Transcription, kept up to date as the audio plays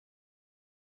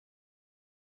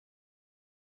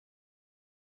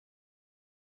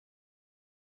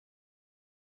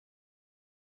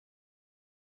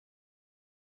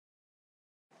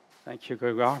Thank you,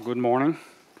 Gregor. Good morning.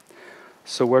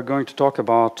 So we're going to talk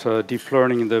about deep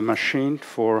learning in the machine,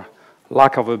 for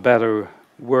lack of a better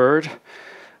word.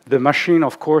 The machine,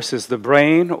 of course, is the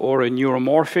brain or a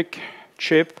neuromorphic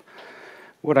chip.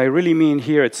 What I really mean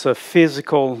here, it's a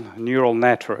physical neural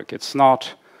network. It's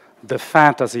not the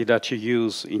fantasy that you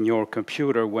use in your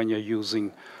computer when you're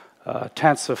using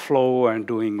TensorFlow and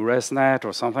doing ResNet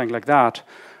or something like that.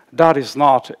 That is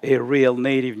not a real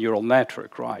native neural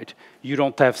network, right? You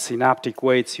don't have synaptic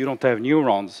weights, you don't have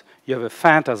neurons. You have a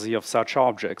fantasy of such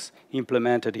objects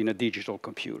implemented in a digital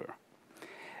computer.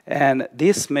 And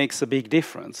this makes a big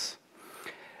difference.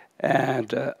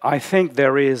 And I think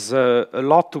there is a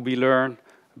lot to be learned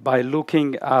by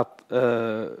looking at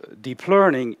deep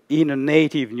learning in a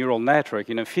native neural network,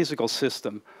 in a physical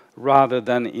system, rather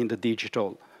than in the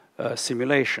digital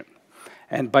simulation.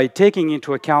 And by taking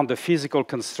into account the physical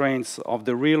constraints of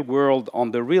the real world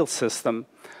on the real system,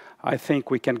 I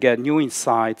think we can get new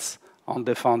insights on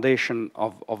the foundation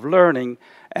of learning,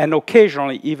 and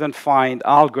occasionally even find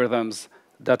algorithms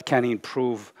that can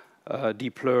improve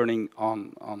deep learning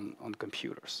on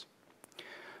computers.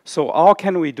 So how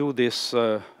can we do this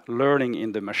learning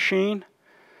in the machine?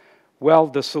 Well,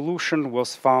 the solution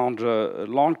was found a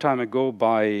long time ago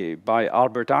by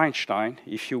Albert Einstein.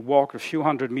 If you walk a few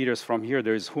hundred meters from here,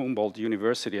 there is Humboldt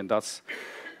University, and that's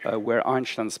where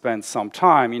Einstein spent some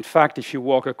time. In fact, if you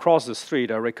walk across the street,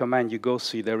 I recommend you go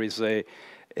see, there is a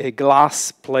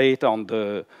glass plate on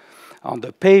the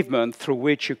pavement through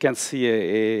which you can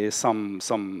see some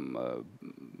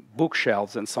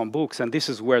bookshelves and some books. And this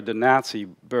is where the Nazi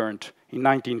burnt, in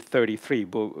 1933,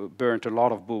 burnt a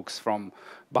lot of books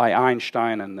by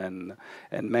Einstein and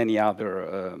many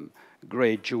other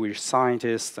great Jewish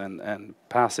scientists and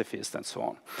pacifists and so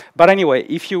on. But anyway,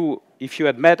 if you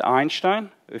had met Einstein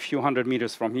a few hundred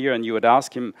meters from here and you would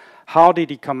ask him, how did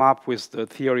he come up with the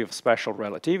theory of special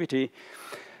relativity?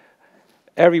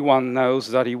 Everyone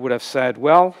knows that he would have said,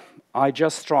 well, I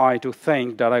just try to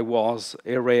think that I was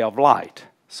a ray of light.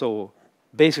 So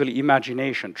basically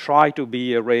imagination, try to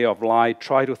be a ray of light,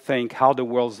 try to think how the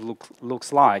world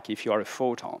looks like if you are a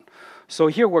photon. So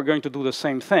here we're going to do the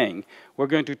same thing. We're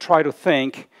going to try to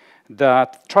think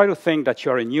that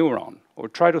you're a neuron, or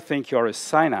try to think you're a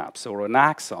synapse or an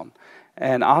axon,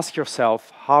 and ask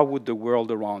yourself, how would the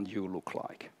world around you look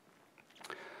like?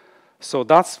 So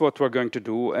that's what we're going to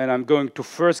do, and I'm going to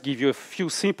first give you a few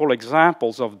simple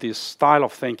examples of this style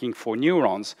of thinking for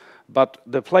neurons, but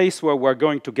the place where we're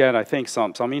going to get, I think,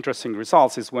 some interesting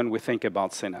results is when we think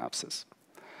about synapses.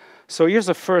 So here's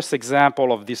the first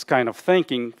example of this kind of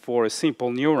thinking for a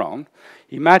simple neuron.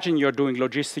 Imagine you're doing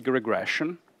logistic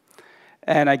regression,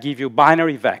 and I give you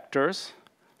binary vectors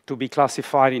to be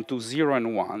classified into 0 and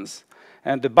 1s.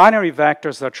 And the binary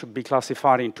vectors that should be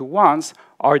classified into 1s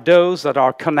are those that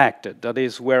are connected. That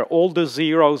is, where all the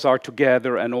zeros are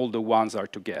together and all the 1s are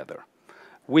together.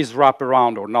 With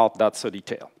wraparound or not, that's a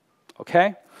detail.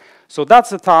 Okay? So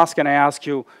that's the task, and I ask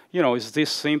you, is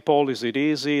this simple? Is it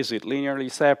easy? Is it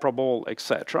linearly separable,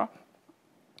 etc.?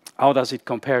 How does it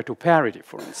compare to parity,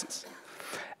 for instance?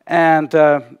 And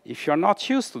if you're not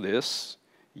used to this,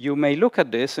 you may look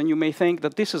at this and you may think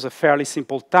that this is a fairly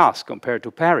simple task compared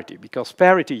to parity, because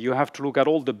parity, you have to look at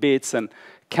all the bits and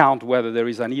count whether there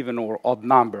is an even or odd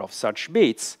number of such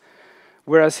bits.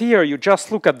 Whereas here, you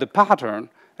just look at the pattern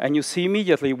and you see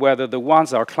immediately whether the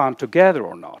 1s are clumped together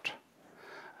or not.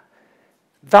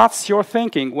 That's your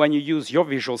thinking when you use your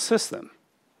visual system.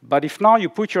 But if now you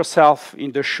put yourself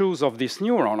in the shoes of this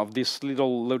neuron, of this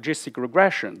little logistic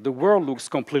regression, the world looks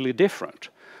completely different.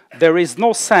 There is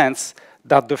no sense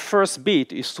that the first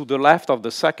bit is to the left of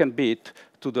the second bit,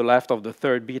 to the left of the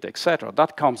third bit, etc.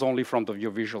 That comes only from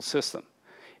your visual system.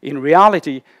 In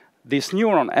reality, this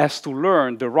neuron has to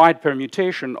learn the right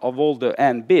permutation of all the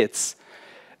n bits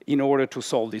in order to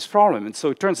solve this problem. And so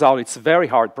it turns out it's a very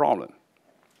hard problem.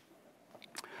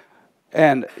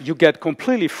 And you get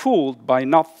completely fooled by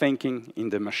not thinking in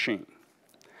the machine.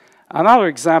 Another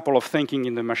example of thinking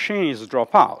in the machine is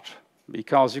dropout,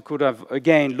 because you could have,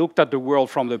 again, looked at the world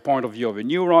from the point of view of a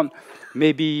neuron.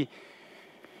 Maybe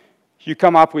you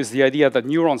come up with the idea that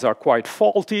neurons are quite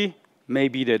faulty.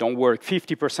 Maybe they don't work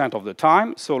 50% of the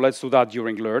time, so let's do that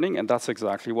during learning, and that's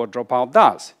exactly what dropout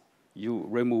does. You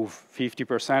remove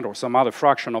 50% or some other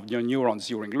fraction of your neurons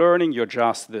during learning, you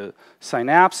adjust the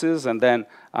synapses, and then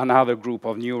another group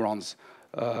of neurons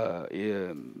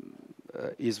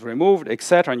is removed,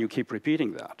 etc., and you keep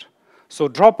repeating that. So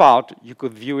dropout, you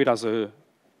could view it as a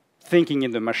thinking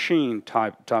in the machine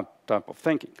type of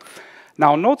thinking.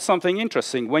 Now note something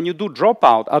interesting. When you do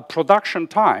dropout at production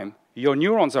time, your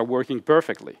neurons are working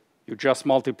perfectly. You just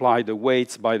multiply the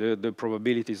weights by the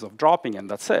probabilities of dropping, and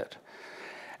that's it.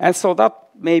 And so that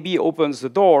maybe opens the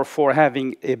door for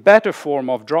having a better form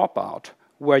of dropout,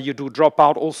 where you do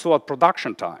dropout also at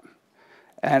production time.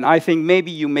 And I think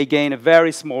maybe you may gain a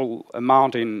very small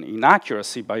amount in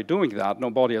accuracy by doing that.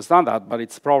 Nobody has done that, but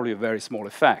it's probably a very small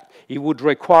effect. It would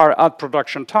require at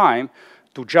production time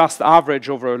to just average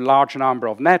over a large number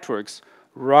of networks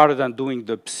rather than doing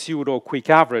the pseudo quick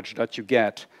average that you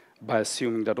get by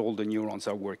assuming that all the neurons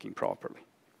are working properly.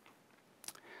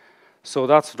 So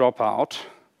that's dropout.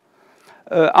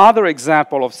 Other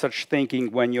example of such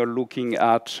thinking when you're looking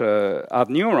at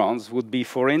neurons would be,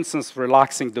 for instance,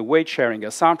 relaxing the weight sharing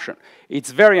assumption. It's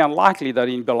very unlikely that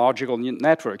in biological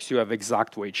networks you have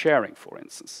exact weight sharing, for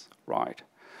instance, right?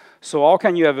 So how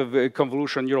can you have a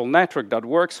convolutional neural network that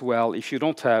works well if you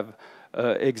don't have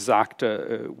exact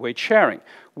weight sharing?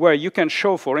 Where you can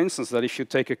show, for instance, that if you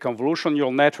take a convolutional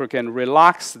neural network and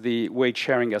relax the weight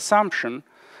sharing assumption,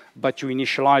 but you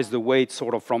initialize the weight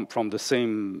sort of from the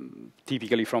same,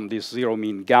 typically from this zero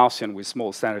mean Gaussian with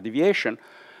small standard deviation,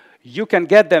 you can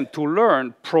get them to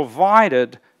learn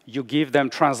provided you give them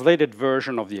translated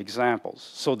version of the examples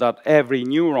so that every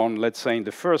neuron, let's say in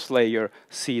the first layer,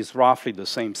 sees roughly the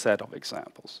same set of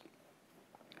examples.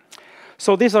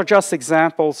 So these are just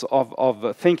examples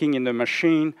of thinking in the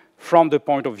machine from the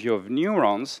point of view of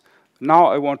neurons. Now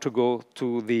I want to go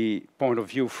to the point of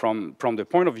view from the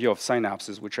point of view of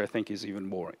synapses, which I think is even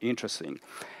more interesting.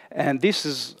 And this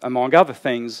is, among other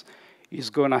things,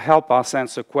 is going to help us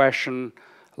answer a question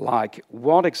like,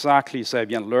 what exactly is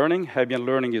Hebbian learning? Hebbian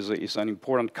learning is an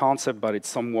important concept, but it's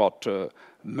somewhat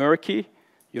murky.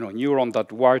 You know, neurons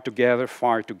that wire together,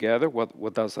 fire together.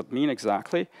 What does that mean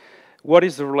exactly? What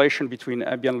is the relation between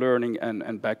Hebbian learning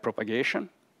and backpropagation?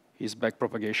 Is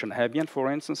backpropagation Hebbian,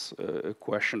 for instance? A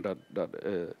question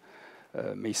that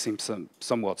may seem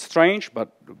somewhat strange,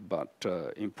 but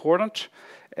important.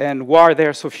 And why are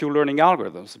there so few learning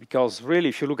algorithms? Because really,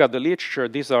 if you look at the literature,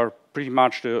 these are pretty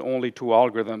much the only two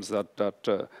algorithms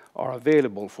that are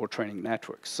available for training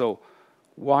networks. So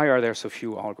why are there so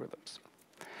few algorithms?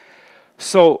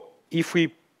 So if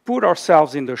we put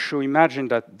ourselves in the shoe, imagine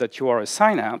that you are a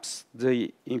synapse,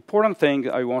 the important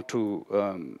thing I want to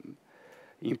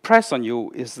impress on you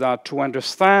is that to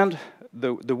understand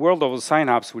the world of a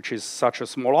synapse, which is such a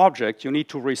small object, you need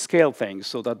to rescale things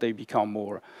so that they become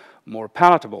more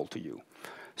palatable to you.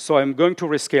 So I'm going to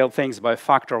rescale things by a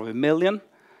factor of 1,000,000.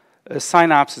 A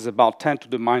synapse is about 10 to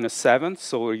the minus 7,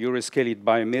 so you rescale it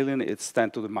by 1,000,000, it's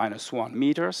 10 to the minus 1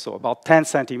 meters, so about 10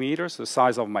 centimeters, the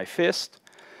size of my fist.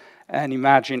 And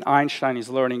imagine Einstein is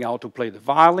learning how to play the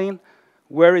violin.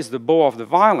 Where is the bow of the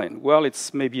violin? Well,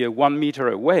 it's maybe 1 meter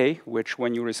away, which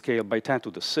when you rescale by 10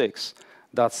 to the 6,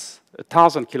 that's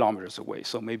 1,000 kilometers away,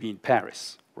 so maybe in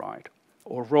Paris, right?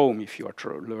 Or Rome if you're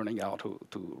learning how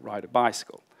to ride a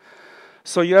bicycle.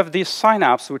 So you have this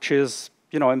synapse which is,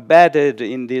 you know, embedded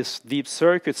in these deep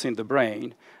circuits in the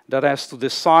brain that has to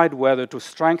decide whether to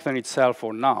strengthen itself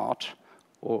or not,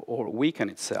 or weaken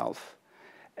itself.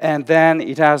 And then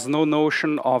it has no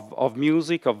notion of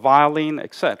music, of violin,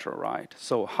 etc., right?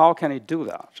 So how can it do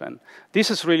that? And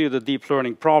this is really the deep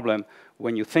learning problem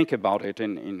when you think about it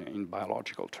in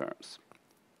biological terms.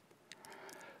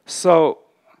 So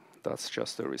that's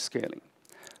just the rescaling.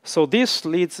 So this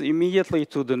leads immediately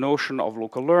to the notion of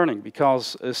local learning,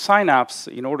 because a synapse,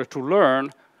 in order to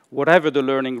learn, whatever the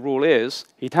learning rule is,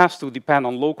 it has to depend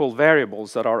on local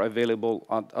variables that are available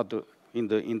in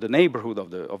the neighborhood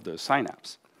of the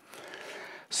synapse.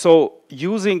 So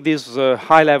using these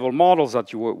high-level models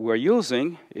that you were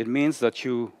using, it means that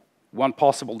one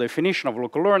possible definition of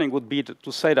local learning would be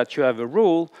to say that you have a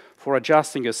rule for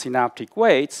adjusting a synaptic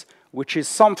weights, which is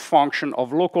some function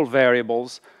of local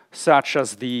variables such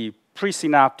as the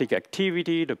presynaptic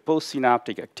activity, the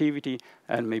postsynaptic activity,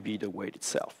 and maybe the weight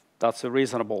itself. That's a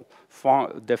reasonable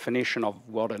definition of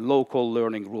what a local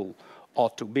learning rule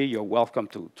ought to be. You're welcome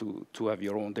to have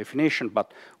your own definition,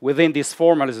 but within this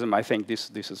formalism, I think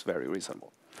this is very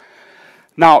reasonable.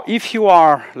 Now, if you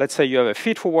are, let's say you have a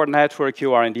feed-forward network,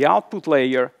 you are in the output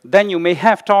layer, then you may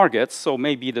have targets, so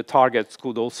maybe the targets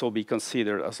could also be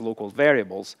considered as local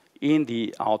variables in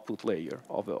the output layer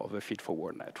of a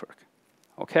feed-forward network,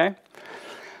 okay?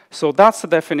 So that's the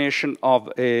definition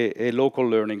of a local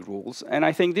learning rules, and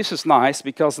I think this is nice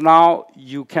because now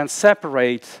you can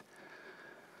separate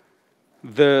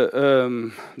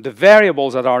the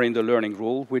variables that are in the learning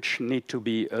rule, which need to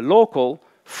be local,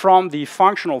 from the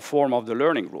functional form of the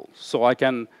learning rule. So I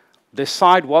can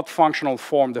decide what functional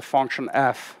form the function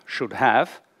f should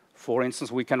have. For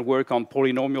instance, we can work on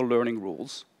polynomial learning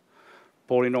rules,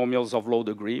 polynomials of low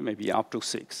degree, maybe up to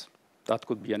 6. that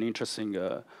could be an interesting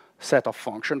set of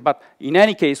functions. But in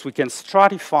any case, we can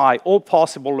stratify all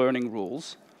possible learning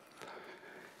rules,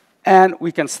 and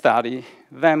we can study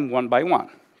them one by one.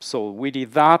 So we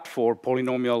did that for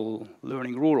polynomial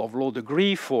learning rule of low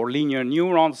degree, for linear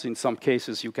neurons. In some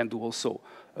cases, you can do also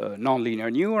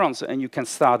nonlinear neurons, and you can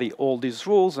study all these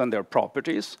rules and their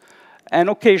properties. And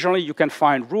occasionally, you can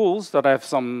find rules that have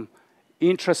some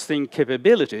interesting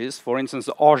capabilities. For instance,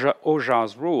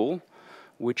 Oja's rule,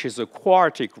 which is a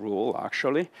quartic rule,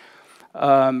 actually,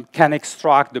 can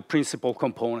extract the principal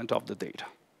component of the data,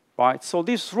 right? So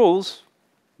these rules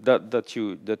that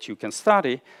you can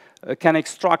study can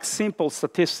extract simple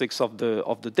statistics of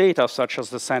the data, such as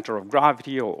the center of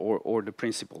gravity or the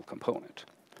principal component.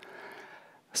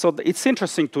 So it's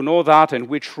interesting to know that and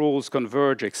which rules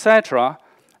converge, etc.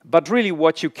 But really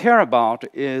what you care about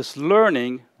is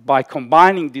learning by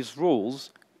combining these rules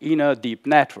in a deep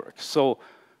network. So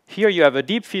here you have a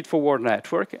deep feed-forward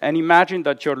network, and imagine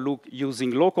that you're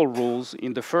using local rules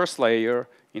in the first layer,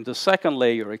 in the second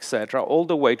layer, etc., all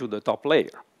the way to the top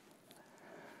layer.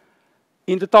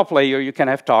 In the top layer, you can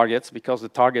have targets because the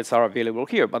targets are available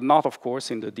here, but not, of course,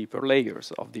 in the deeper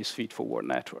layers of this feed-forward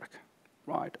network,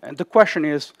 right? And the question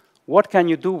is, what can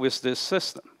you do with this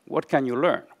system? What can you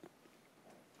learn?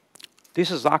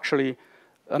 This is actually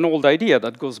an old idea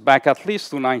that goes back at least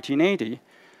to 1980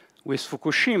 with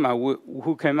Fukushima,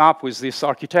 who came up with this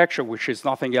architecture, which is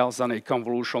nothing else than a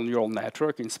convolutional neural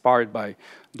network inspired by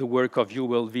the work of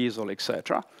Yuval, Wiesel,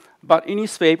 etc. But in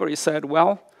his paper, he said,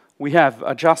 well, we have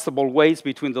adjustable weights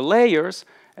between the layers,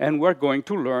 and we're going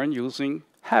to learn using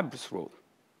Hebb's rule,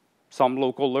 some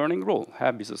local learning rule.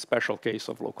 Hebb is a special case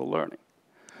of local learning.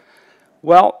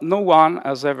 Well, no one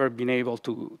has ever been able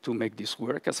to make this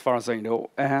work, as far as I know,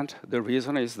 and the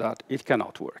reason is that it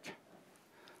cannot work.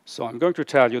 So I'm going to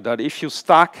tell you that if you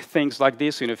stack things like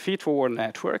this in a feed-forward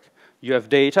network, you have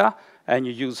data, and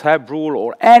you use Hebb rule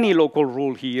or any local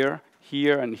rule here,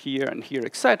 here, and here, and here,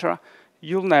 etc.,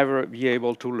 you'll never be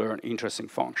able to learn interesting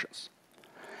functions.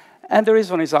 And the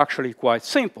reason is actually quite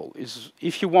simple. Is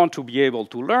if you want to be able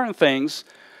to learn things,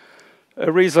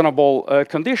 a reasonable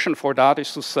condition for that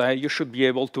is to say you should be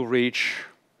able to reach,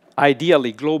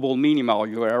 ideally, global minima of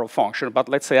your arrow function, but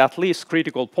let's say at least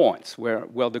critical points where,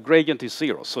 well, the gradient is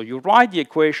 0. So you write the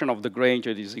equation of the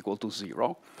gradient is equal to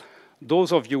 0.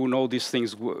 Those of you who know these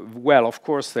things well, of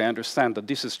course, they understand that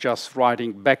this is just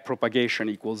writing backpropagation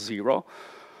equals 0.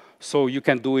 So you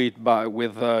can do it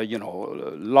with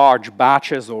large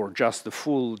batches or just the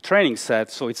full training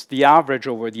set. So it's the average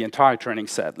over the entire training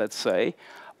set, let's say,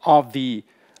 of the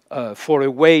for a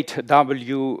weight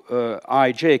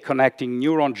Wij connecting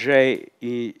neuron J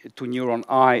to neuron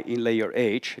I in layer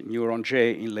H, neuron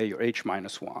J in layer H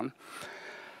minus 1.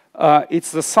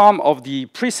 It's the sum of the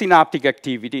presynaptic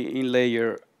activity in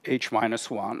layer H minus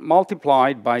 1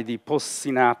 multiplied by the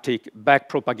postsynaptic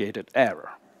backpropagated error,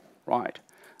 right?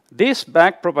 This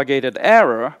backpropagated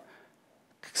error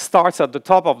starts at the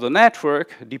top of the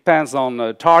network, depends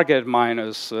on target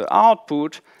minus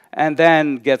output, and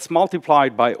then gets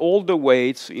multiplied by all the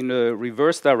weights in a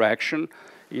reverse direction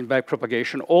in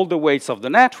backpropagation, all the weights of the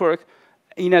network.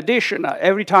 In addition,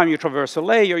 every time you traverse a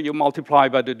layer, you multiply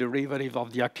by the derivative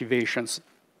of the activations,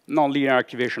 nonlinear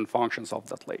activation functions of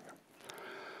that layer.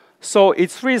 So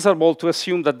it's reasonable to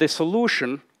assume that the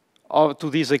solution to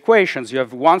these equations, you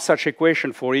have one such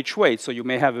equation for each weight, so you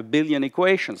may have 1 billion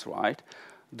equations, right?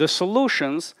 The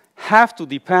solutions have to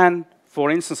depend,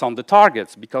 for instance, on the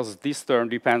targets, because this term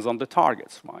depends on the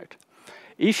targets, right?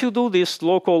 If you do this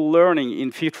local learning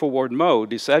in feed-forward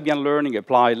mode, this Hebbian learning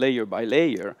applied layer by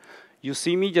layer, you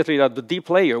see immediately that the deep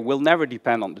layer will never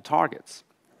depend on the targets.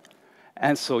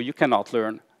 And so you cannot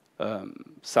learn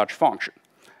such function.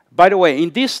 By the way, in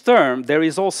this term, there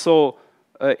is also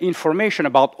information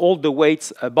about all the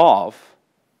weights above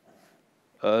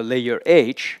layer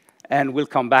H, and we'll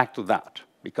come back to that.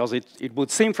 Because it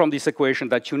would seem from this equation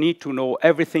that you need to know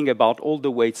everything about all the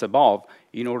weights above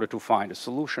in order to find a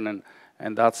solution,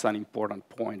 and that's an important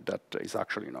point that is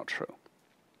actually not true.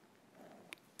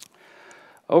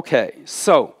 Okay,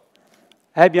 so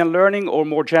Hebbian learning, or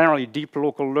more generally deep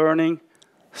local learning,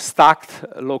 stacked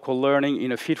local learning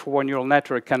in a feed-forward neural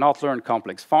network cannot learn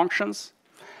complex functions.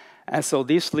 And so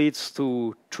this leads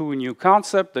to two new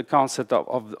concepts, the concept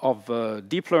of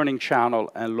deep learning channel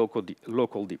and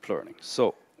local deep learning.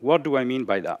 So what do I mean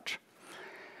by that?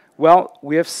 Well,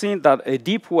 we have seen that a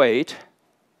deep weight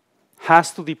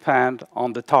has to depend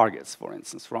on the targets, for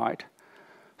instance, right?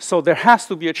 So there has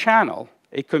to be a channel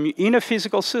in a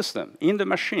physical system, in the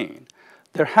machine.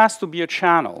 There has to be a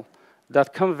channel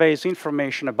that conveys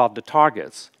information about the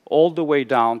targets all the way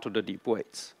down to the deep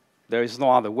weights. There is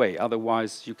no other way.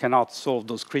 Otherwise, you cannot solve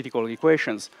those critical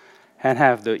equations and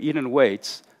have the hidden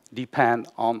weights depend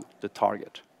on the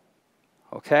target.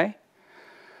 Okay?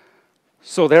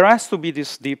 So there has to be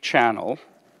this deep channel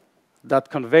that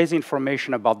conveys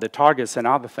information about the targets and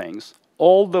other things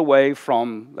all the way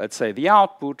from, let's say, the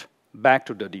output back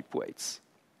to the deep weights.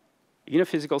 In a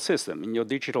physical system, in your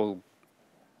digital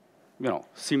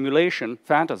simulation,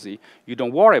 fantasy, you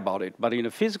don't worry about it. But in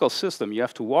a physical system, you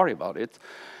have to worry about it.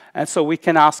 And so we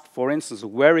can ask, for instance,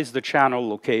 where is the channel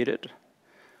located?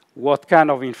 What kind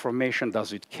of information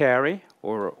does it carry?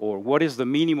 Or what is the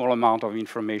minimal amount of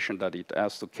information that it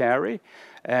has to carry?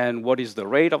 And what is the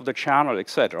rate of the channel,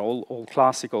 etc. All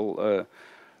classical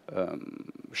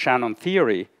Shannon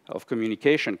theory of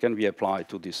communication can be applied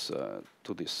to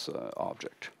this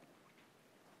object.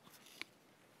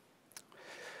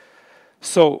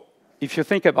 So if you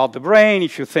think about the brain,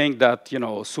 if you think that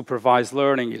supervised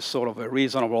learning is sort of a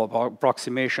reasonable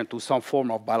approximation to some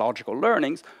form of biological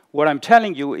learnings, what I'm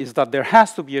telling you is that there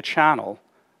has to be a channel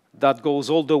that goes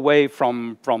all the way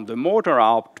from the motor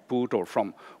output or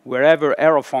from wherever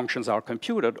error functions are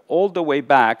computed all the way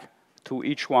back to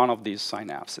each one of these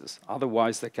synapses.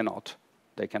 Otherwise, they cannot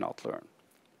learn.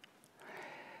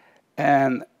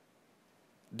 And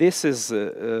this is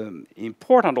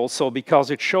important also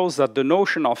because it shows that the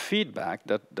notion of feedback,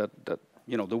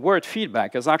 the word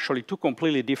feedback has actually two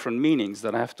completely different meanings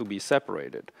that have to be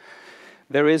separated.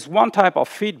 There is one type of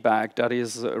feedback that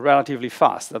is relatively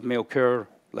fast, that may occur,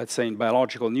 let's say, in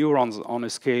biological neurons on a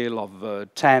scale of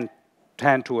 10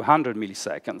 to 100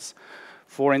 milliseconds.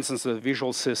 For instance, the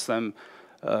visual system,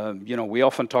 we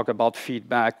often talk about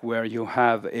feedback where you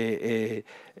have a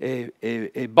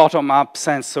bottom-up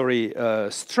sensory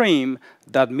stream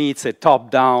that meets a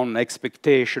top-down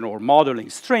expectation or modeling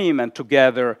stream, and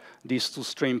together these two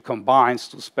streams combines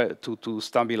to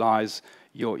stabilize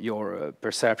your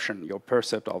perception, your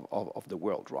percept of the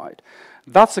world, right?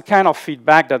 That's the kind of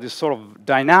feedback that is sort of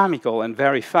dynamical and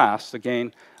very fast,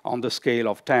 again, on the scale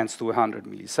of tens to 100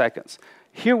 milliseconds.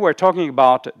 Here we're talking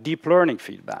about deep learning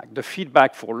feedback, the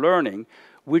feedback for learning,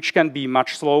 which can be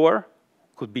much slower,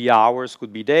 could be hours,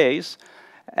 could be days,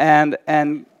 and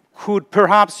could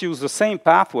perhaps use the same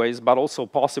pathways, but also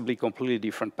possibly completely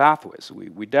different pathways.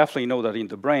 We definitely know that in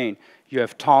the brain, you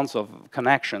have tons of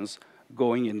connections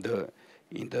going in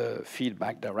the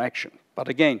feedback direction. But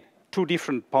again, two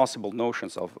different possible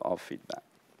notions of feedback.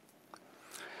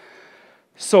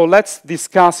 So let's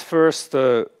discuss first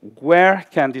where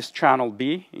can this channel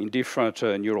be in different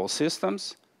neural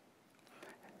systems.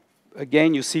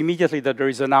 Again, you see immediately that there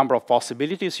is a number of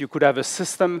possibilities. You could have a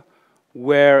system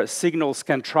where signals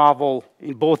can travel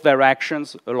in both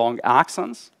directions along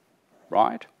axons,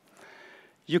 right?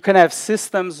 You can have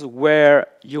systems where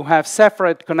you have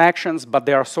separate connections, but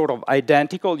they are sort of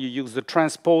identical. You use the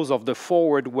transpose of the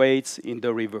forward weights in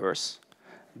the reverse.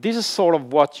 This is sort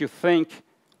of what you think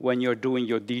when you're doing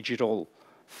your digital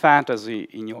fantasy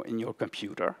in your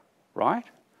computer, right?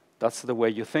 That's the way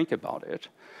you think about it.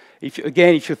 If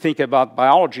you think about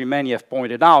biology, many have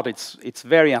pointed out it's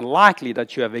very unlikely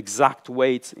that you have exact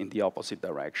weights in the opposite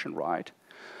direction, right?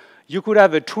 You could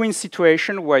have a twin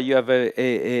situation where you have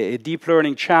a deep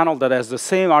learning channel that has the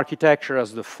same architecture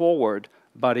as the forward,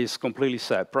 but is completely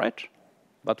separate,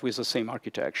 but with the same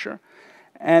architecture.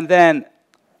 And then,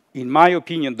 in my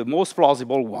opinion, the most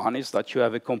plausible one is that you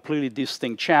have a completely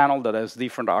distinct channel that has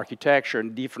different architecture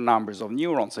and different numbers of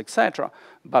neurons, etc.,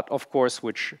 but of course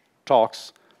which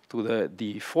talks to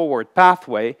the forward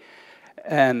pathway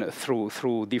and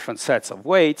through different sets of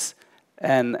weights,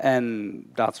 and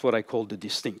that's what I call the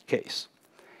distinct case.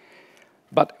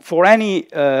 But for any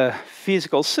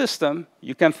physical system,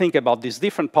 you can think about these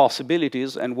different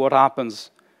possibilities and what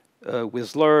happens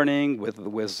with learning,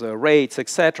 with rates,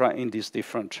 etc., in these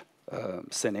different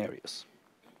scenarios.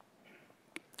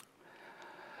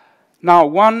 Now,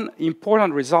 one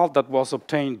important result that was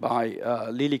obtained by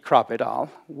Lily Krapp et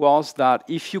al. Was that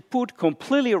if you put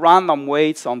completely random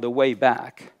weights on the way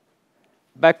back,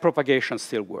 backpropagation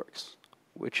still works,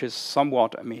 which is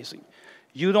somewhat amazing.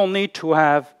 You don't need to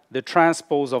have the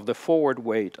transpose of the forward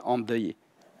weight on the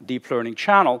deep learning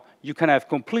channel. You can have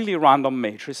completely random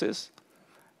matrices.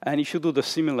 And if you do the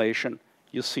simulation,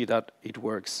 you see that it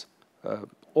works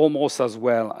almost as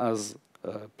well as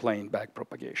plain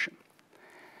backpropagation.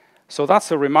 So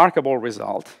that's a remarkable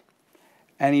result.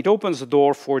 And it opens the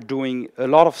door for doing a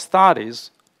lot of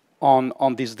studies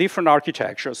on these different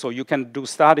architectures. So you can do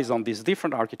studies on these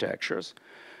different architectures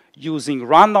using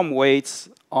random weights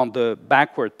on the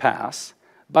backward pass.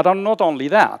 But not only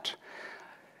that,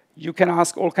 you can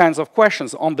ask all kinds of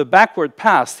questions. On the backward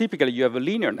pass, typically you have a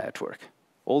linear network.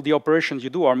 All the operations you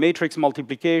do are matrix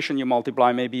multiplication. You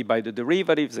multiply maybe by the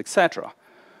derivatives, etc.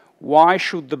 Why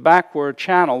should the backward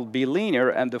channel be linear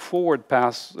and the forward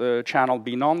pass channel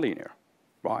be nonlinear,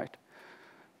 right?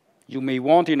 You may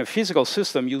want in a physical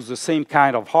system use the same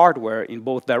kind of hardware in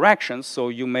both directions, so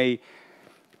you may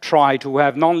try to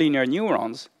have nonlinear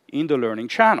neurons in the learning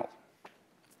channel.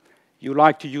 You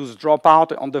like to use dropout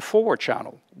on the forward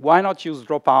channel. Why not use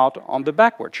dropout on the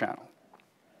backward channel?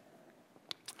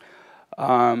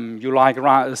 You like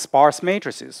sparse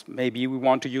matrices. Maybe we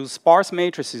want to use sparse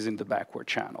matrices in the backward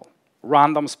channel,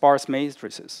 random sparse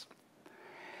matrices.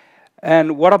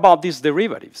 And what about these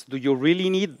derivatives? Do you really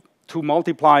need to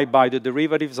multiply by the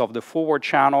derivatives of the forward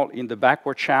channel in the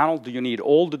backward channel? Do you need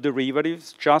all the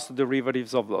derivatives, just the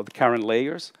derivatives of the current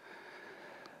layers?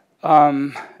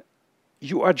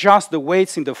 You adjust the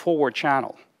weights in the forward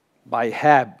channel by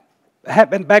Hebb.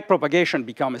 Hebb and backpropagation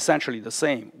become essentially the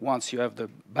same once you have the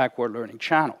backward learning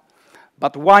channel.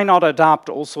 But why not adapt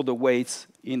also the weights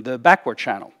in the backward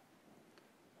channel?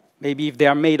 Maybe if they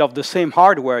are made of the same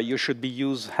hardware, you should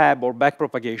use Hebb or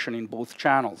backpropagation in both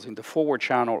channels, in the forward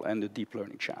channel and the deep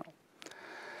learning channel.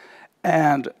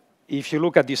 And if you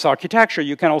look at this architecture,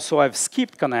 you can also have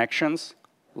skipped connections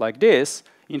like this.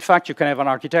 In fact, you can have an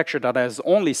architecture that has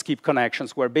only skip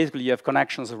connections, where basically you have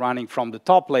connections running from the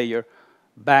top layer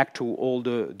back to all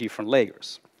the different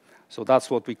layers. So that's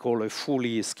what we call a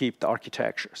fully skipped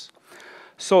architectures.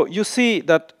 So you see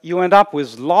that you end up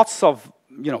with lots of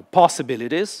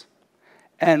possibilities,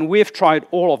 and we've tried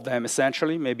all of them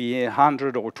essentially, maybe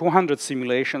 100 or 200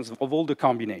 simulations of all the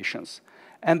combinations.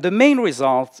 And the main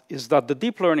result is that the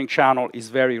deep learning channel is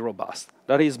very robust.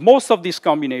 That is, most of these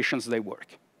combinations, they work,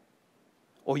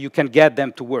 or you can get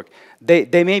them to work.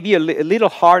 They may be a little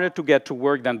harder to get to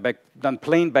work than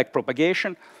plain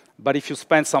backpropagation, but if you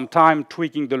spend some time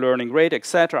tweaking the learning rate,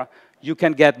 etc., you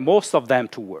can get most of them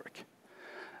to work.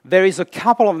 There is a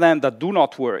couple of them that do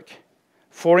not work.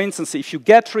 For instance, if you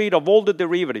get rid of all the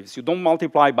derivatives, you don't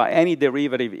multiply by any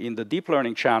derivative in the deep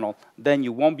learning channel, then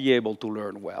you won't be able to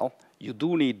learn well. You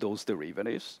do need those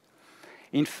derivatives.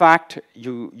 In fact,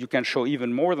 you can show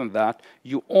even more than that.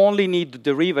 You only need the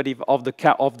derivative of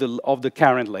the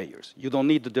current layers. You don't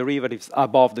need the derivatives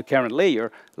above the current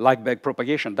layer like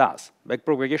backpropagation does.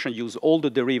 Backpropagation uses all the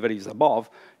derivatives above.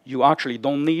 You actually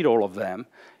don't need all of them.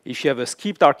 If you have a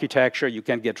skipped architecture, you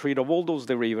can get rid of all those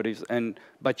derivatives,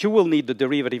 but you will need the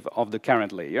derivative of the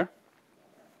current layer.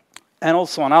 And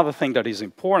also another thing that is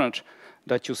important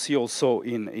that you see also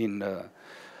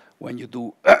when you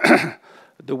do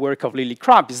the work of Lily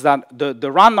Crabb is that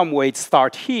the random weights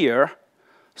start here,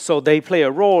 so they play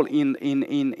a role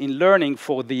in learning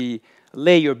for the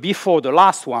layer before the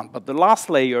last one, but the last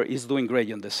layer is doing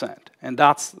gradient descent, and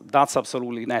that's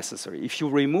absolutely necessary. If you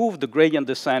remove the gradient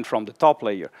descent from the top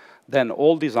layer, then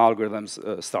all these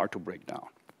algorithms start to break down.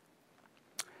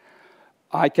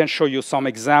 I can show you some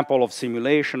example of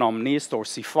simulation on NIST or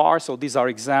CIFAR. So these are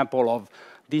example of,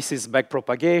 this is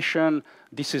backpropagation,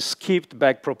 this is skipped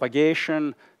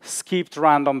backpropagation, skipped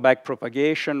random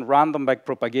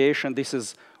backpropagation, this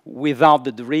is without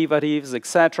the derivatives,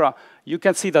 etc. You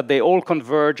can see that they all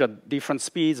converge at different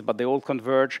speeds, but they all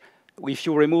converge. If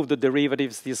you remove the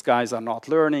derivatives, these guys are not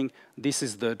learning. This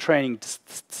is the training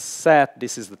set,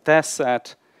 this is the test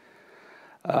set.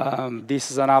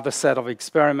 This is another set of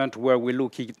experiment where we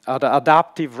look at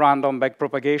adaptive random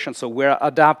backpropagation. So we're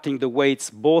adapting the weights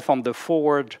both on the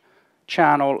forward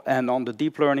channel and on the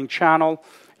deep learning channel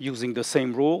using the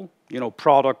same rule,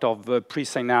 product of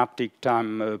presynaptic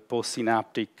time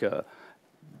postsynaptic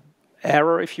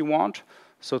error, if you want,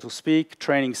 so to speak,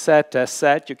 training set, test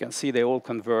set. You can see they all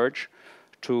converge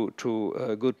to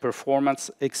good performance,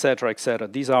 etc., etc.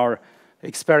 These are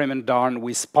experiment done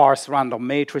with sparse random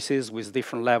matrices with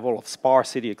different level of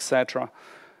sparsity, etc.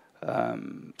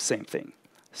 Same thing.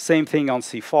 Same thing on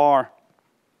CIFAR.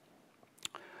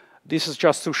 This is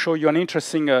just to show you an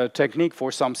interesting technique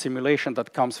for some simulation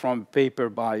that comes from a paper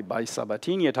by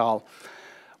Sabatini et al.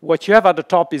 What you have at the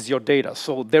top is your data.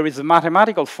 So there is a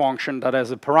mathematical function that has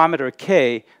a parameter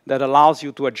k that allows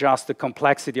you to adjust the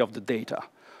complexity of the data.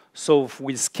 So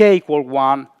with k equal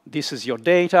 1, this is your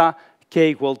data. K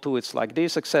equal 2, it's like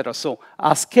this, etc. So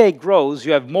as k grows,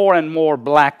 you have more and more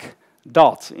black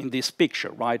dots in this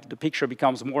picture, right? The picture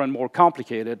becomes more and more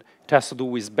complicated. It has to do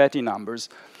with Betty numbers.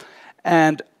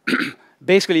 And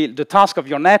basically, the task of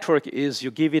your network is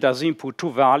you give it as input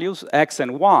two values, x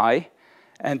and y,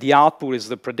 and the output is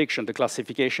the prediction, the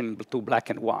classification to black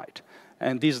and white.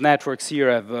 And these networks here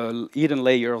have hidden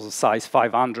layers of size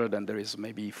 500, and there is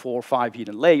maybe 4 or 5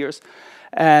 hidden layers.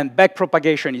 And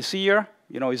backpropagation is here.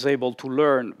 is able to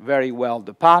learn very well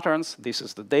the patterns. This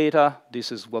is the data.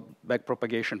 This is what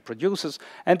backpropagation produces.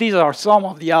 And these are some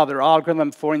of the other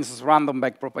algorithms, for instance, random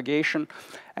backpropagation.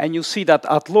 And you see that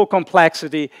at low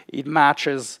complexity, it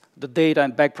matches the data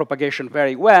and backpropagation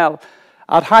very well.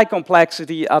 At high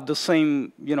complexity, at the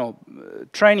same,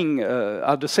 training,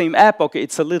 at the same epoch,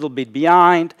 it's a little bit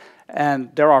behind.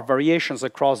 And there are variations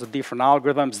across the different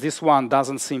algorithms. This one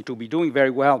doesn't seem to be doing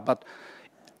very well, but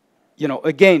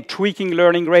again, tweaking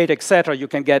learning rate, etc., you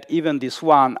can get even this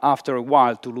one after a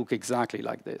while to look exactly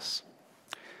like this.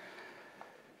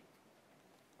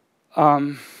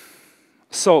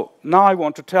 So now I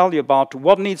want to tell you about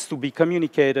what needs to be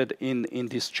communicated in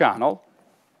this channel.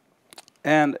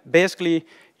 And basically,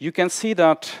 you can see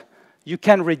that you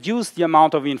can reduce the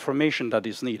amount of information that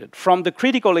is needed. From the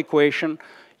critical equation,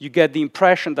 you get the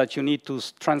impression that you need to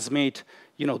transmit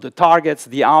the targets,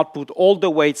 the output, all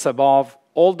the weights above,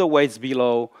 all the weights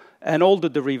below, and all the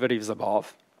derivatives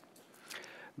above.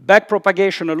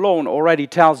 Backpropagation alone already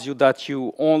tells you that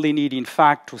you only need, in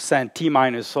fact, to send t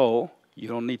minus o. You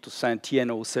don't need to send t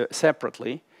and o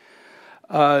separately.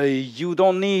 You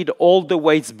don't need all the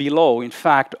weights below. In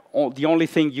fact, the only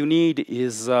thing you need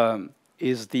is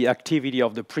the activity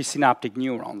of the presynaptic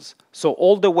neurons. So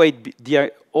all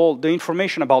the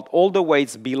information about all the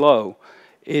weights below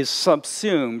is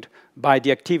subsumed by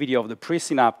the activity of the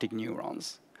presynaptic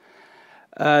neurons.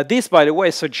 This, by the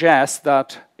way, suggests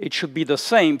that it should be the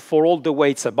same for all the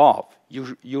weights above.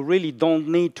 You really don't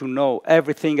need to know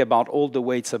everything about all the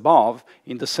weights above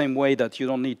in the same way that you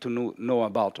don't need to know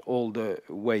about all the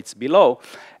weights below.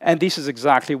 And this is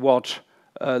exactly what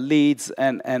leads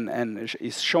and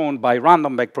is shown by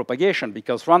random backpropagation,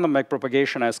 because random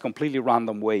backpropagation has completely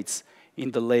random weights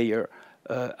in the layer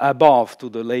above to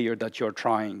the layer that you're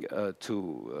trying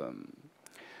to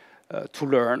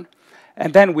learn.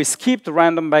 And then we skip the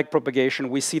random backpropagation.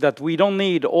 We see that we don't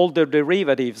need all the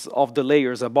derivatives of the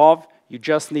layers above. You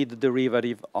just need the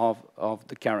derivative of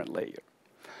the current layer.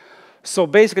 So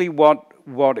basically what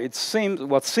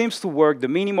seems to work, the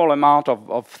minimal amount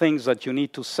of things that you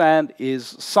need to send is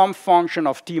some function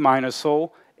of t minus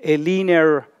o,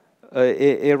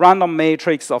 a random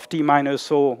matrix of t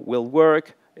minus o will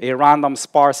work, a random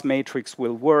sparse matrix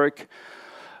will work.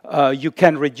 You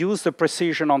can reduce the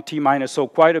precision on t minus o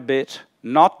quite a bit,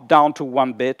 not down to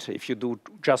 1 bit. If you do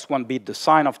just 1 bit, the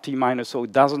sign of t minus o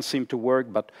doesn't seem to work,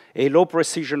 but a low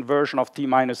precision version of t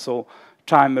minus o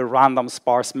time a random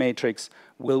sparse matrix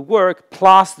will work,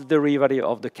 plus the derivative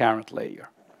of the current layer.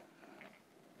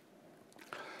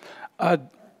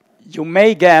 You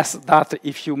may guess that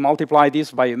if you multiply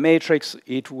this by a matrix,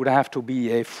 it would have to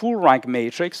be a full rank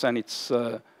matrix, and it's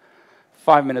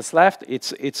 5 minutes left.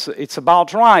 It's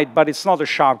about right, but it's not a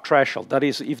sharp threshold. That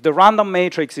is, if the random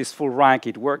matrix is full rank,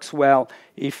 it works well.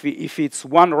 If it's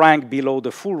 1 rank below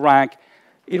the full rank,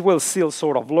 it will still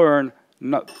sort of learn.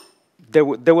 There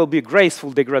will be a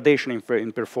graceful degradation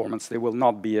in performance. There will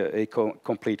not be a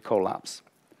complete collapse.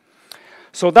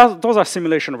 So those are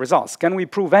simulation results. Can we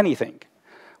prove anything?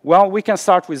 Well, we can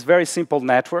start with very simple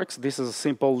networks. This is a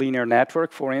simple linear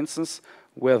network, for instance,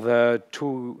 with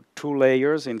two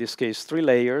layers, in this case 3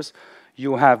 layers.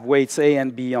 You have weights A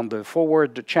and B on the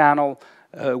forward channel,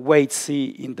 weight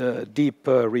C in the deep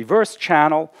reverse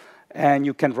channel, and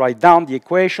you can write down the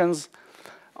equations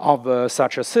of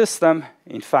such a system.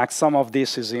 In fact, some of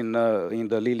this is in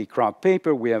the Lilly-Kraut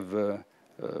paper. We have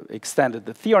extended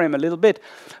the theorem a little bit,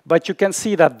 but you can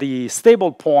see that the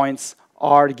stable points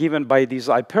are given by these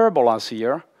hyperbolas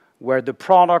here, where the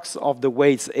products of the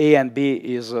weights A and B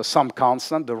is some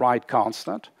constant, the right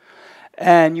constant.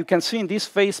 And you can see in this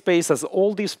phase space as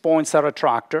all these points are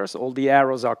attractors, all the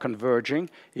arrows are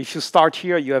converging. If you start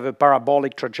here, you have a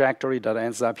parabolic trajectory that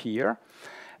ends up here.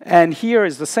 And here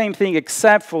is the same thing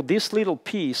except for this little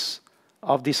piece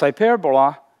of this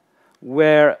hyperbola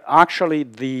where actually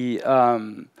the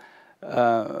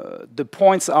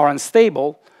points are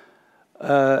unstable.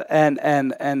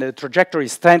 And the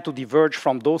trajectories tend to diverge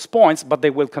from those points, but they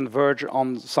will converge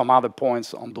on some other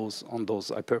points on those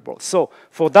hyperbolas. So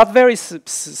for that very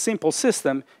simple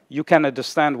system, you can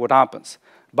understand what happens.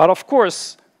 But of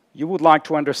course, you would like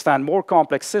to understand more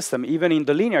complex system. Even in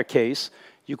the linear case,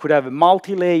 you could have a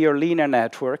multi-layer linear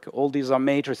network. All these are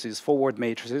matrices, forward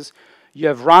matrices. You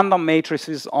have random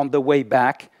matrices on the way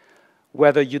back,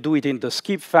 whether you do it in the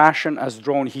skip fashion as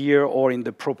drawn here or in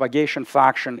the propagation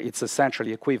fashion, it's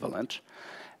essentially equivalent.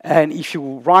 And if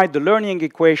you write the learning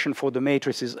equation for the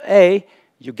matrices A,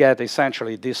 you get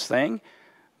essentially this thing,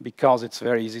 because it's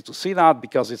very easy to see that,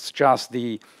 because it's just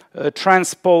the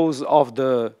transpose of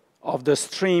the of the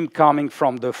stream coming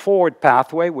from the forward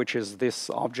pathway, which is this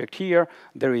object here.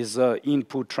 There is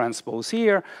input transpose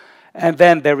here. And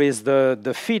then there is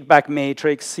the feedback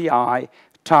matrix, Ci,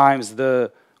 times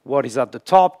what is at the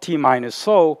top, T minus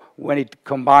O. When it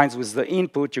combines with the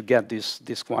input, you get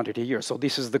this quantity here. So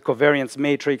this is the covariance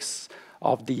matrix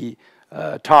of the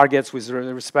targets with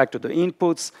respect to the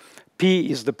inputs.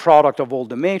 P is the product of all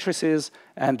the matrices,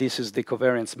 and this is the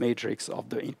covariance matrix of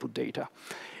the input data.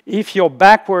 If your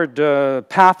backward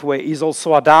pathway is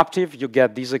also adaptive, you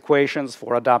get these equations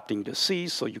for adapting the C,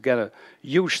 so you get a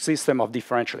huge system of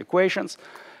differential equations.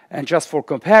 And just for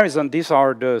comparison, these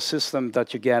are the systems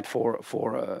that you get for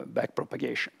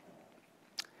backpropagation.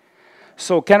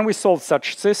 So can we solve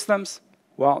such systems?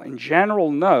 Well, in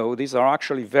general, no. These are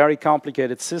actually very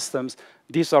complicated systems.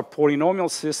 These are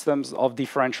polynomial systems of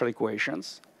differential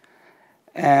equations.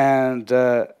 And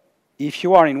if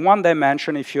you are in one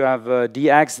dimension, if you have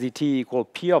dx dt equal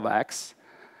p of x,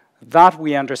 that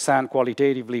we understand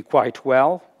qualitatively quite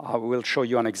well. I will show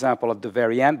you an example at the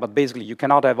very end, but basically you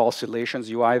cannot have oscillations.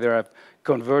 You either have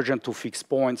convergence to fixed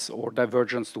points or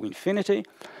divergence to infinity.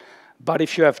 But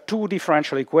if you have two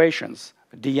differential equations,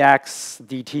 dx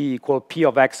dt equal p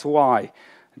of xy,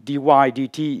 dy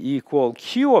dt equal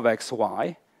q of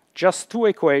xy, just two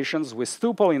equations with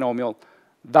two polynomials,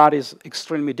 that is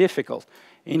extremely difficult.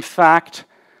 In fact,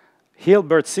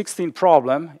 Hilbert's 16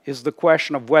 problem is the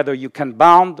question of whether you can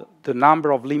bound the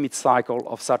number of limit cycles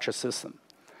of such a system.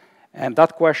 And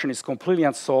that question is completely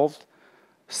unsolved.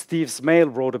 Steve Smale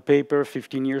wrote a paper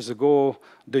 15 years ago,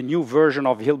 the new version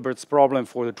of Hilbert's problem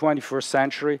for the 21st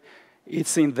century.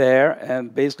 It's in there,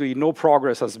 and basically no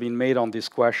progress has been made on this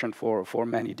question for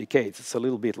many decades. It's a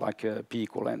little bit like P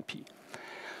equal NP.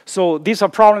 So these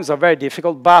problems are very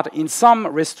difficult, but in some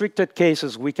restricted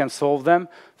cases we can solve them.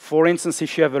 For instance,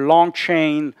 if you have a long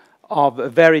chain of a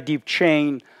very deep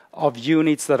chain of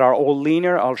units that are all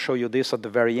linear, I'll show you this at the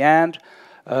very end.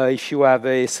 If you have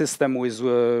a system with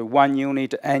 1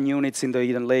 unit, n units in the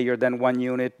hidden layer, then 1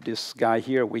 unit, this guy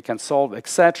here we can solve,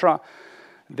 etc.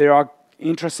 There are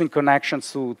interesting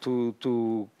connections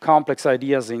to complex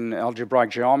ideas in algebraic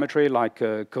geometry, like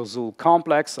Koszul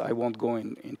complex. I won't go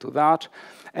into that.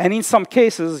 And in some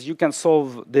cases, you can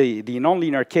solve the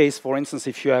nonlinear case. For instance,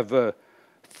 if you have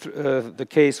the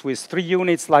case with 3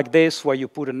 units like this, where you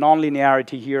put a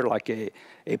nonlinearity here, like a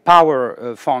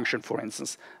power function, for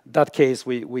instance, that case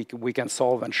we can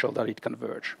solve and show that it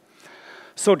converges.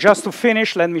 So just to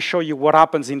finish, let me show you what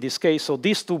happens in this case. So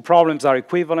these two problems are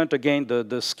equivalent. Again,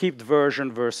 the skipped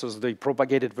version versus the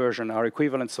propagated version are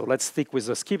equivalent. So let's stick with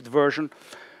the skipped version.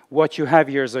 What you have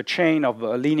here is a chain of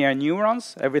linear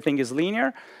neurons. Everything is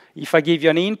linear. If I give you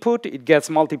an input, it gets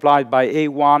multiplied by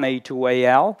A1, A2,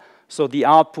 AL. So the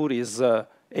output is A1,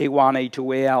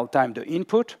 A2, AL times the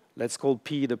input. Let's call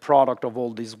P the product of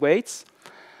all these weights.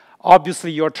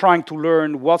 Obviously, you're trying to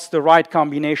learn what's the right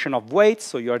combination of weights,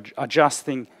 so you're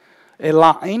adjusting a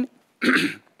line.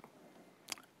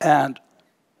 And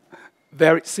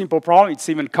very simple problem, it's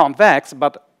even convex,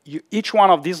 but each one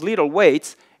of these little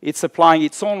weights, it's applying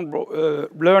its own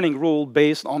learning rule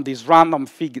based on these random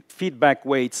feedback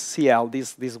weights, CL.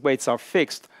 These weights are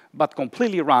fixed, but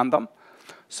completely random.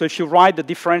 So if you write the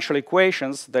differential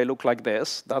equations, they look like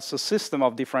this. That's a system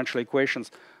of differential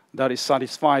equations that is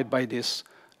satisfied by this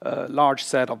large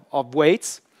set of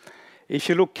weights. If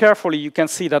you look carefully, you can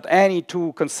see that any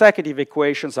two consecutive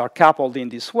equations are coupled in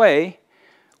this way,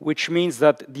 which means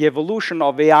that the evolution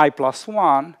of AI plus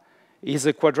 1 is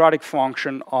a quadratic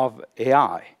function of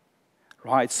AI,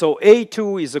 right? So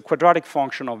A2 is a quadratic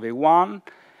function of A1.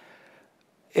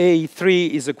 A3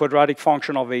 is a quadratic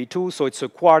function of A2, so it's a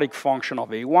quartic function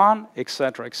of A1,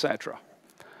 etc., etc.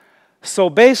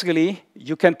 So basically,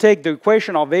 you can take the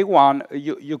equation of A1,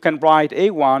 you can write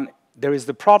A1, there is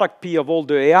the product P of all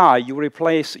the AI, you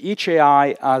replace each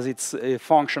AI as its a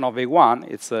function of A1,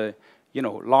 it's a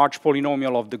large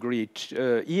polynomial of degree,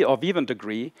 of even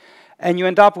degree, and you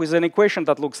end up with an equation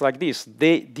that looks like this.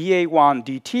 dA1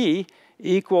 dt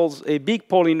equals a big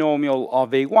polynomial of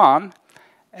A1,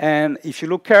 and if you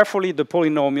look carefully, the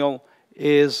polynomial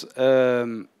is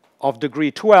of degree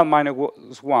 12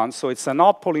 minus 1, so it's an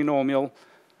odd polynomial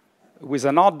with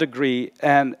an odd degree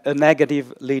and a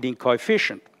negative leading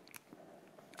coefficient.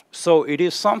 So it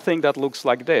is something that looks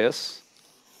like this,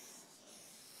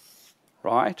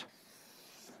 right?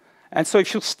 And so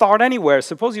if you start anywhere,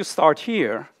 suppose you start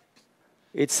here,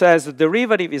 it says the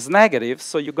derivative is negative,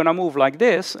 so you're going to move like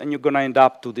this, and you're going to end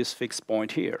up to this fixed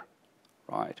point here,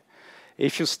 right?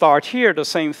 If you start here, the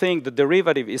same thing, the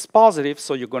derivative is positive,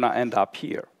 so you're going to end up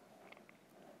here.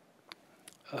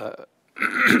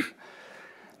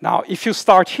 Now, if you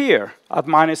start here at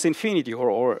minus infinity,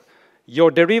 or your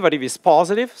derivative is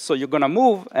positive, so you're going to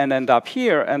move and end up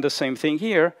here, and the same thing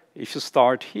here. If you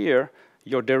start here,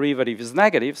 your derivative is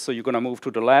negative, so you're going to move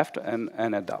to the left and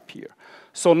end up here.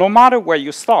 So no matter where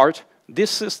you start, this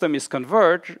system is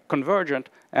convergent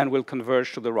and will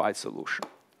converge to the right solution.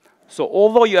 So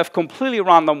although you have completely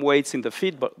random weights in the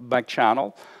feedback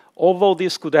channel, although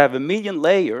this could have 1,000,000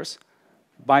 layers,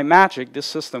 by magic, this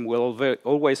system will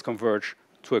always converge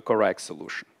to a correct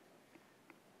solution.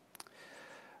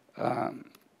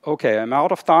 Okay, I'm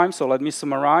out of time, so let me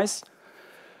summarize.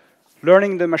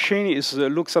 Learning the machine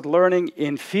looks at learning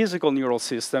in physical neural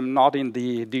system, not in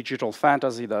the digital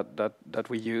fantasy that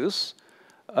we use.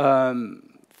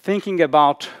 Thinking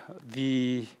about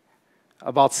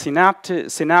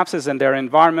synapses and their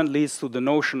environment leads to the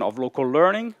notion of local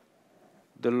learning.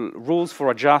 The rules for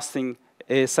adjusting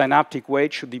a synaptic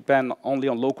weight should depend only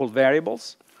on local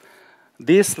variables.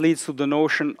 This leads to the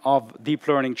notion of deep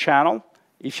learning channel.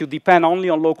 If you depend only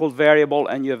on local variable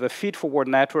and you have a feed-forward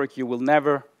network, you will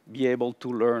never be able to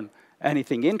learn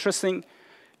anything interesting.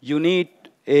 You need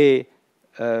a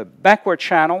backward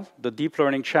channel, the deep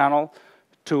learning channel,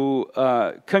 to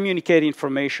communicate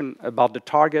information about the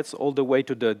targets all the way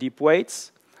to the deep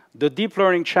weights. The deep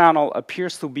learning channel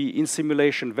appears to be in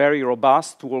simulation very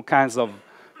robust to all kinds of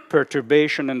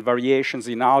perturbation and variations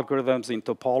in algorithms, in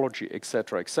topology,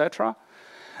 etc., etc.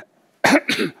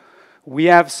 We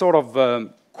have sort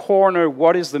of cornered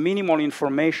what is the minimal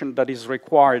information that is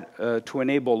required to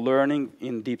enable learning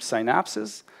in deep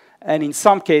synapses. And in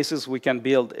some cases, we can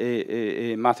build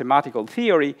a mathematical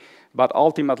theory, but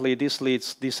ultimately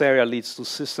this area leads to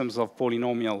systems of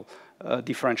polynomial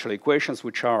differential equations,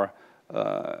 which are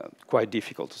quite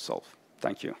difficult to solve.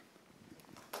 Thank you.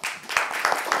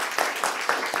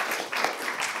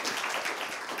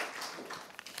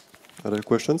 Other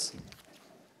questions?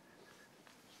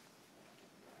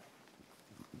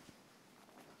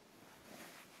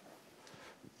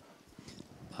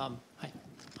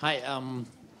 Hi.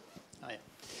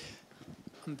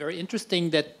 Very interesting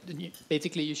that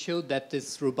basically you showed that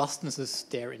this robustness is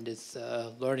there in these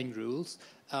learning rules.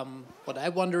 What I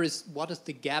wonder is, what is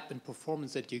the gap in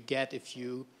performance that you get if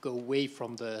you go away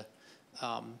from the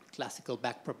classical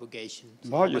backpropagation?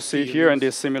 Well, you see here in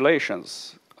these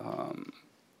simulations.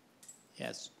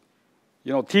 Yes.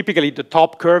 You know, typically the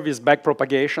top curve is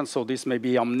backpropagation, so this may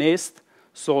be omnised.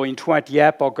 So in 20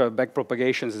 epoch,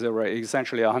 backpropagation is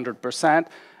essentially 100%,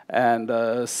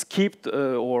 and skipped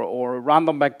or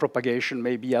random backpropagation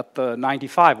may be at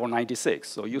 95 or 96.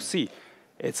 So you see,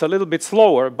 it's a little bit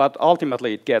slower, but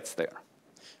ultimately it gets there.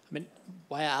 I mean,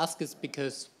 why I ask is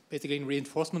because basically in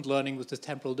reinforcement learning with this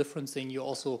temporal differencing, you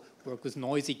also work with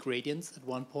noisy gradients at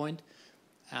one point.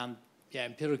 And yeah,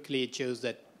 empirically it shows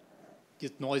that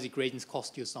these noisy gradients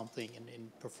cost you something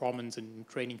in performance and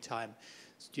training time.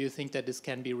 So do you think that this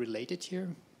can be related here?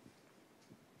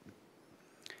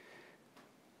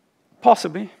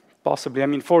 Possibly. I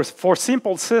mean, for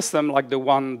simple system like the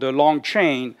long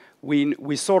chain,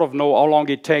 we sort of know how long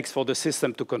it takes for the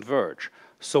system to converge.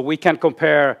 So we can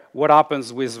compare what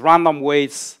happens with random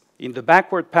weights in the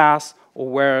backward pass, or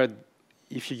where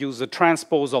if you use the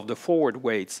transpose of the forward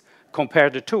weights, compare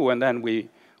the two, and then we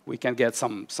can get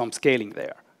some scaling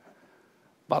there.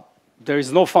 But there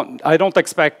is no I don't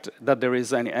expect that there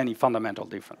is any fundamental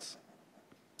difference.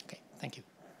 Okay, thank you.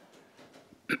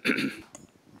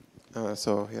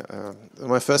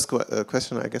 My first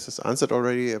question, I guess, is answered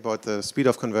already about the speed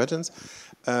of convergence.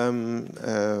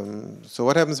 So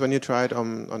what happens when you try it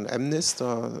on MNIST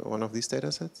or one of these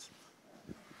data sets?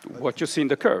 What you see in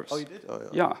the curves. Oh, you did? Oh,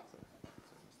 yeah.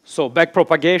 So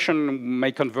backpropagation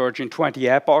may converge in 20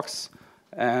 epochs,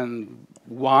 and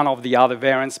one of the other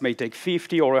variants may take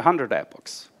 50 or 100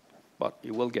 epochs, but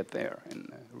you will get there in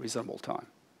a reasonable time.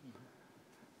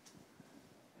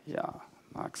 Yeah,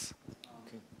 Max.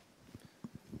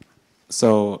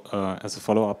 So as a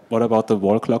follow-up, what about the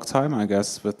wall clock time? I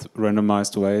guess with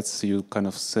randomized weights, you kind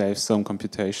of save some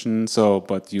computation,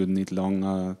 but you need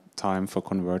longer time for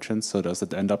convergence. So does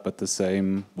it end up at the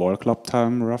same wall clock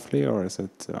time roughly, or is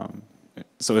it?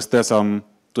 So is there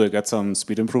do I get some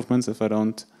speed improvements if I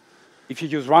don't? If you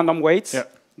use random weights, yeah.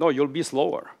 No, you'll be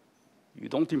slower. You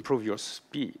don't improve your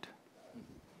speed.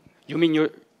 You mean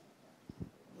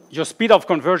your speed of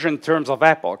conversion in terms of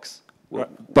epochs? Right.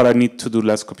 But I need to do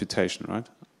less computation, right?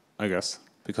 I guess,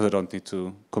 because I don't need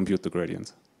to compute the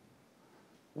gradients.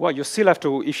 Well, you still have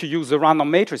to, if you use the random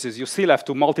matrices, you still have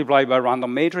to multiply by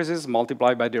random matrices,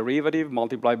 multiply by derivative,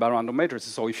 multiply by random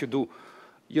matrices. So if you do,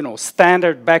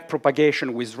 standard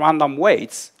backpropagation with random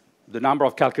weights, the number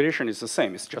of calculation is the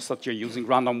same. It's just that you're using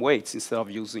random weights instead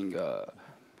of using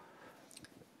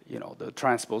you know, the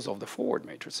transpose of the forward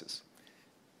matrices.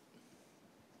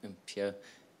 Pierre,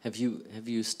 have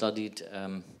you studied,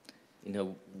 you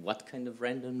know, what kind of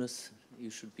randomness you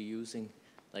should be using?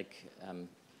 Like,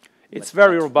 it's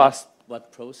very robust.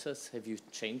 What process have you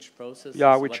changed process?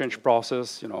 Yeah, we changed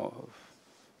process. You know,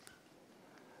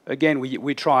 again,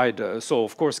 we tried. So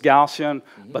of course Gaussian,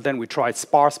 but then we tried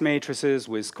sparse matrices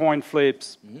with coin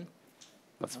flips.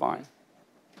 That's fine.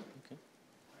 Okay.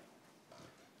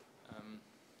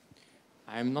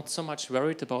 I'm not so much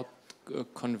worried about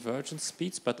convergence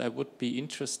speeds, but I would be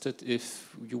interested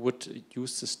if you would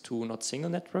use this to not single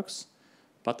networks,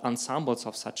 but ensembles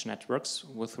of such networks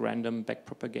with random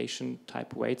backpropagation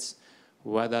type weights,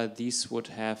 whether these would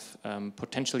have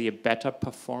potentially a better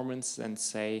performance than,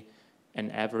 say,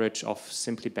 an average of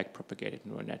simply backpropagated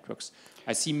neural networks.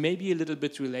 I see maybe a little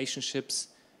bit relationships,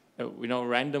 you know,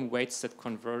 random weights that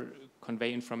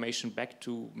convey information back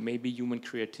to maybe human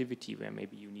creativity, where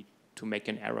maybe you need to make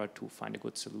an error to find a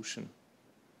good solution.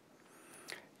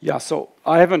 Yeah, so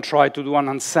I haven't tried to do an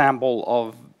ensemble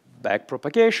of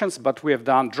backpropagations, but we have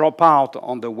done dropout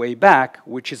on the way back,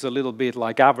 which is a little bit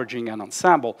like averaging an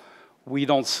ensemble. We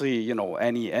don't see, you know,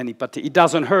 it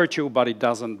doesn't hurt you, but it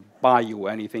doesn't buy you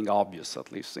anything obvious,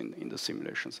 at least in the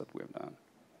simulations that we've done.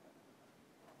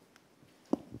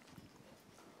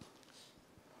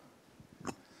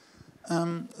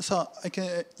 So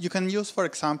you can use, for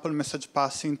example, message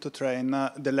passing to train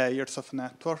the layers of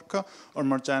network, or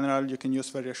more general, you can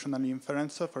use variational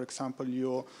inference. For example,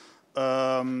 you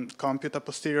compute a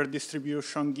posterior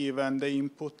distribution given the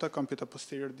input, compute a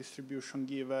posterior distribution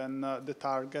given the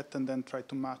target, and then try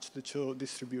to match the two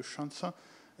distributions.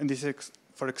 And this is,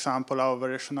 for example, how a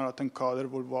variational autoencoder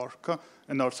will work.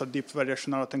 And also deep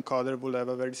variational autoencoder will have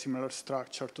a very similar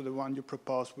structure to the one you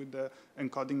propose with the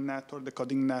encoding network,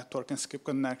 decoding network, and skip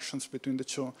connections between the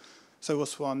two. So I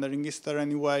was wondering, is there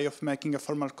any way of making a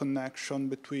formal connection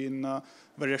between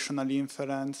variational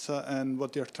inference and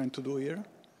what you're trying to do here?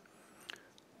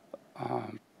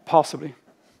 Possibly.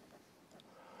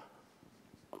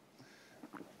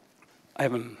 I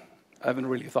haven't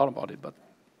really thought about it, but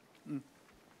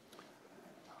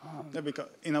yeah, because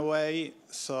in a way,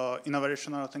 so in a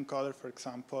variational autoencoder, for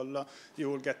example, you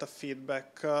will get a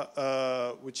feedback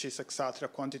which is exactly a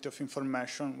quantity of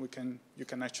information you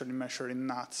can actually measure in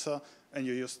nuts, and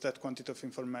you use that quantity of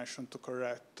information to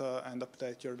correct and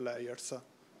update your layers.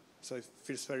 So it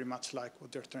feels very much like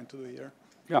what you're trying to do here.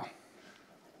 yeah.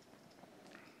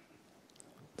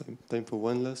 Time for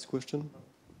one last question.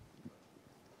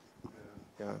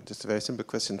 Yeah, just a very simple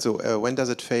question. So when does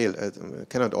it fail? It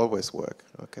cannot always work,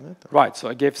 or can it? Right, so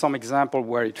I gave some example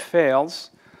where it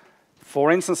fails.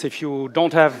 For instance, if you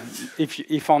don't have,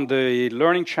 if on the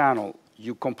learning channel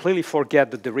you completely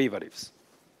forget the derivatives,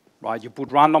 right? You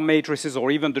put random matrices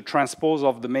or even the transpose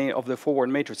of the forward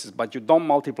matrices, but you don't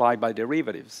multiply by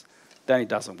derivatives, then it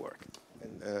doesn't work.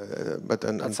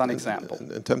 That's an example.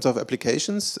 In terms of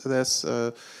applications, there's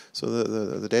so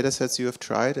the data sets you have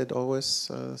tried, it always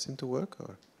seem to work,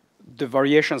 or? The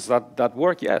variations that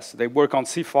work, yes, they work on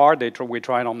CFAR. We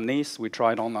tried on NIS. We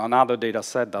tried on another data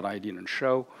set that I didn't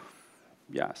show.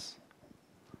 Yes.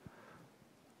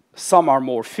 Some are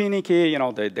more finicky. You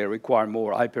know, they require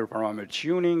more hyperparameter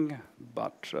tuning,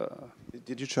 but.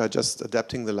 Did you try just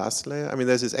adapting the last layer? I mean,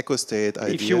 there's this echo state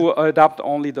idea. If you adapt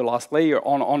only the last layer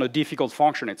on a difficult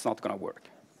function, it's not going to work.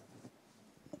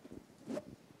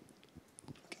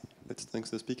 Okay. Let's thank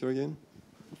the speaker again.